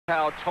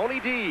How Tony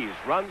Dees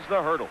runs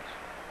the hurdles.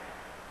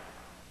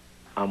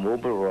 I'm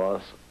Wilbur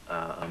Ross.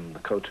 I'm the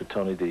coach of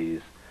Tony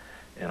Dees,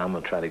 and I'm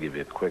going to try to give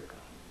you a quick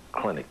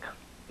clinic,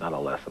 not a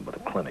lesson, but a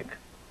clinic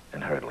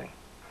in hurdling.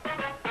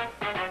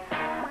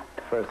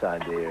 The first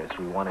idea is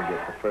we want to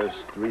get the first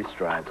 3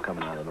 strides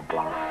coming out of the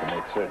block to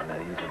make certain that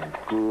he's in a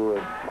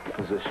good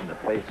position to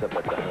face up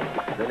at the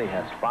hurdle. Then he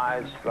has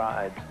 5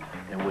 strides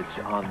in which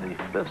on the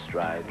 5th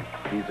stride,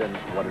 he's in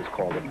what is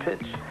called a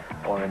pitch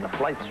or in the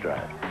flight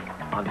stride.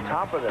 On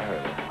top of the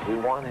hurdle, we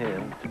want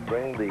him to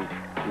bring the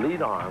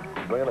lead arm,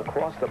 bring it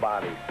across the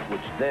body,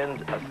 which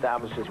then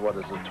establishes what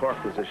is a torque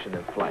position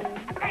in flight.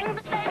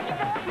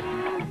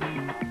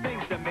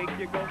 Things that make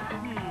you go,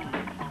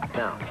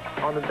 Now,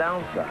 on the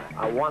downside,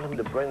 I want him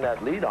to bring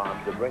that lead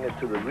arm, to bring it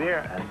to the rear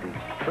at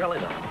the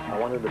trailing arm. I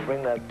want him to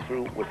bring that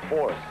through with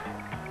force.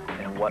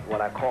 And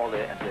what I call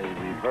it as a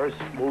reverse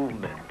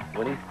movement.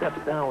 When he steps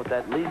down with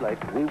that lead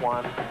leg, we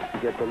want to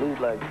get the lead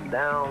leg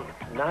down,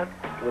 not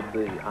with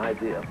the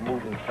idea of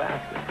moving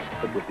faster,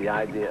 but with the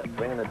idea of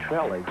bringing the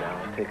trail leg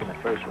down and taking the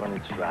first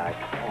running stride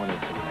on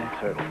into the next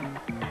hurdle.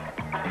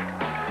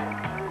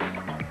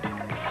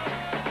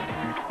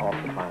 Off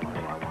the final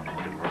hurdle, I want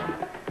him to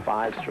run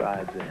 5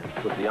 strides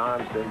in, with the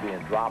arms then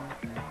being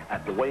dropped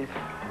at the waist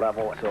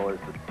level so as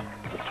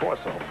the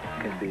torso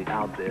can be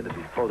out there to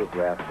be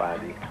photographed by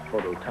the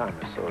photo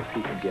timer so as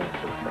he can get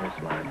into the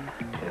finish line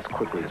as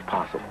quickly as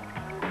possible.